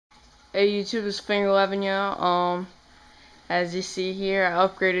Hey YouTube, it's Finger11 ya. As you see here, I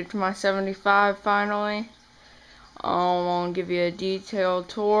upgraded to my 75 finally. I'll give you a detailed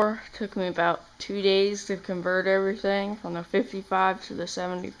tour. Took me about 2 days to convert everything from the 55 to the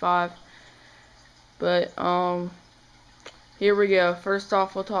 75. But here we go. First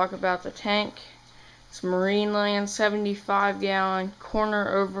off, we'll talk about the tank. It's Marineland 75 gallon corner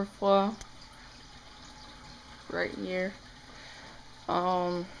overflow right here.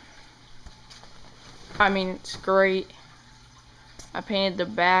 It's great. I painted the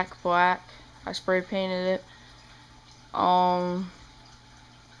back black. I spray painted it.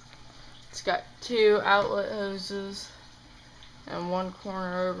 It's got 2 outlet hoses and 1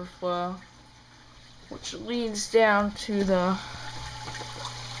 corner overflow, which leads down to the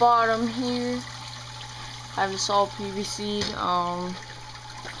bottom here. I have this all PVC'd,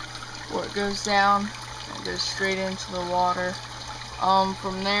 where it goes down, it goes straight into the water.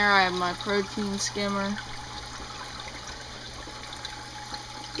 From there I have my protein skimmer.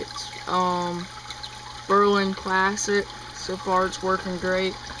 It's Berlin Classic. So far it's working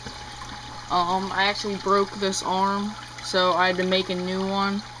great. I actually broke this arm, so I had to make a new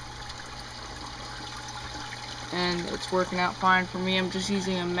one, and it's working out fine for me. I'm just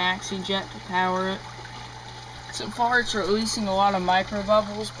using a maxi jet to power it. So far it's releasing a lot of micro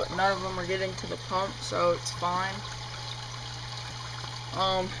bubbles, but none of them are getting to the pump, so it's fine.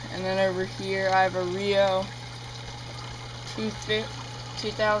 And then over here I have a Rio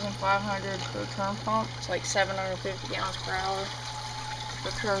 2,500 per turn pump. It's like 750 gallons per hour.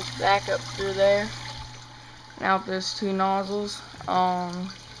 It turns back up through there and out those 2 nozzles.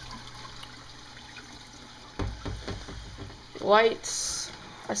 Lights,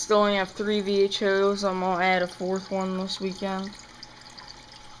 I still only have 3 VHOs. I'm gonna add a 4th one this weekend.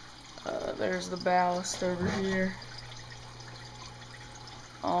 There's the ballast over here.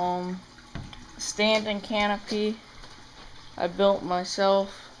 Stand and canopy I built myself.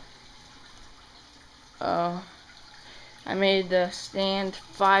 I made the stand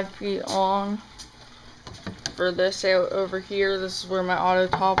 5 feet long for this over here. This is where my auto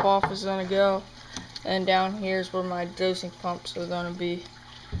top off is going to go, and down here is where my dosing pumps are going to be.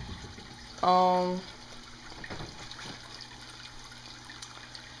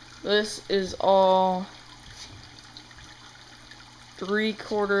 This is all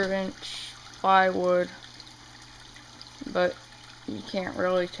 3/4 inch plywood, but you can't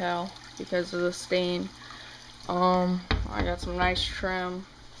really tell because of the stain. I got some nice trim.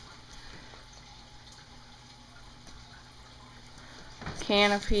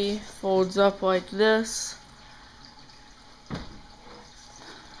 Canopy folds up like this.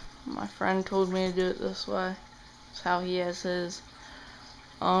 My friend told me to do it this way. That's how he has his.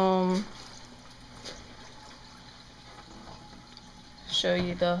 Show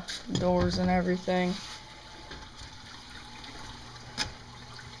you the doors and everything.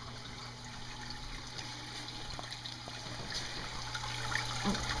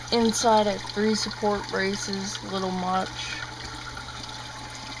 Inside I have 3 support braces, a little much.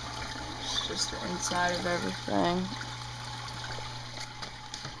 It's just the inside of everything.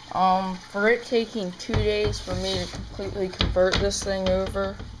 For it taking 2 days for me to completely convert this thing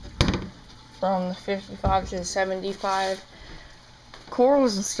over from the 55 to the 75,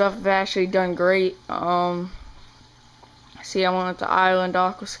 corals and stuff have actually done great. See, I went to Island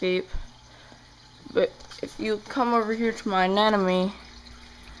Aquascape, but if you come over here to my anemone,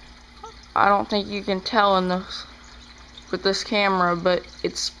 I don't think you can tell in this with this camera, but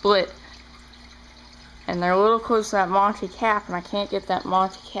it's split. And they're a little close to that Monty cap, and I can't get that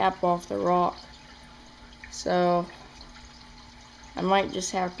Monty cap off the rock. So I might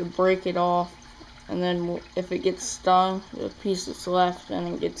just have to break it off, and then if it gets stung, the piece that's left,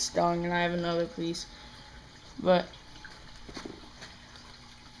 and it gets stung, and I have another piece. But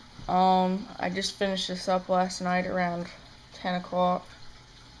I just finished this up last night around 10 o'clock.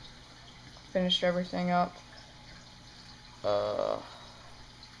 Finished everything up.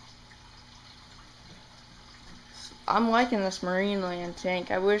 I'm liking this Marineland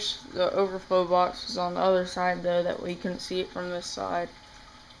tank. I wish the overflow box was on the other side though, that way you couldn't see it from this side.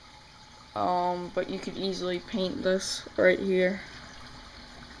 But you could easily paint this right here,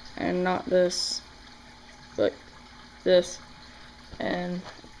 and not this, but this, and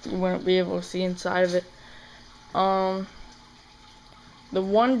you wouldn't be able to see inside of it. The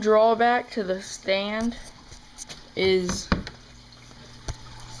one drawback to the stand is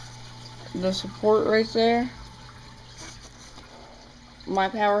the support right there. My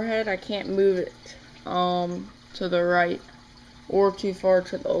power head, I can't move it to the right or too far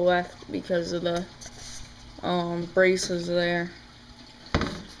to the left because of the braces there.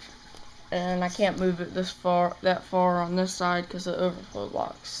 and I can't move it that far on this side because of overflow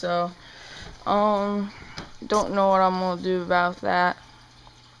blocks. So, don't know what I'm gonna do about that.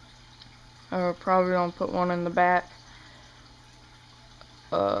 Probably gonna put one in the back.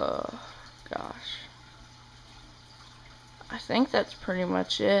 Gosh. I think that's pretty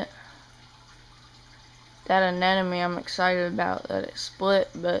much it. That anemone I'm excited about that it split,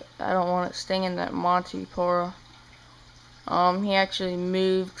 but I don't want it stinging that Montipora. He actually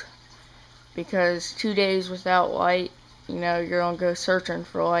moved because 2 days without light, you know, you're gonna go searching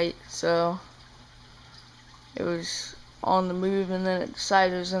for light, so it was on the move, and then it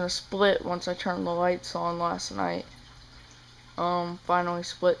decided it was gonna split once I turned the lights on last night. Finally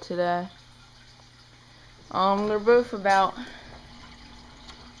split today. They're both about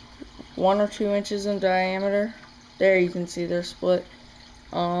 1 or 2 inches in diameter. There you can see they're split.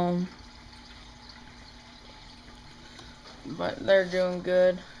 But they're doing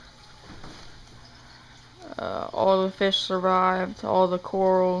good. All the fish survived. All the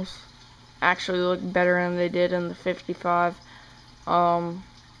corals actually look better than they did in the 55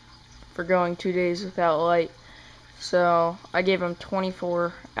 for going 2 days without light. So I gave them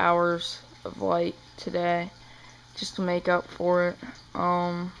 24 hours of light today just to make up for it.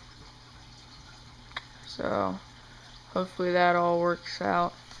 So hopefully that all works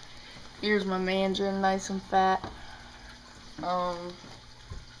out. Here's my mandarin, nice and fat.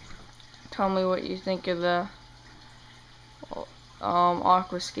 Tell me what you think of the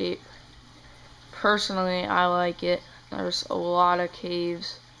aquascape. Personally, I like it. There's a lot of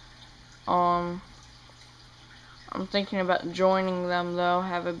caves. I'm thinking about joining them though,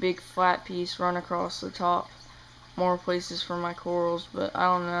 have a big flat piece run across the top. More places for my corals, but I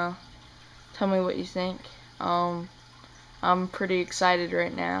don't know. Tell me what you think. I'm pretty excited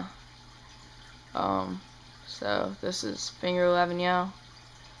right now. So this is Finger 11 Yo,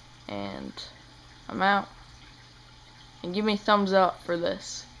 and I'm out. And give me a thumbs up for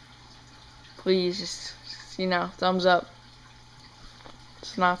this. Please, just you know, thumbs up.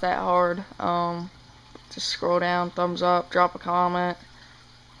 It's not that hard. Just scroll down, thumbs up, drop a comment.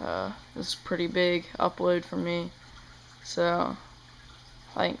 This is a pretty big upload for me. So,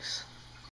 thanks.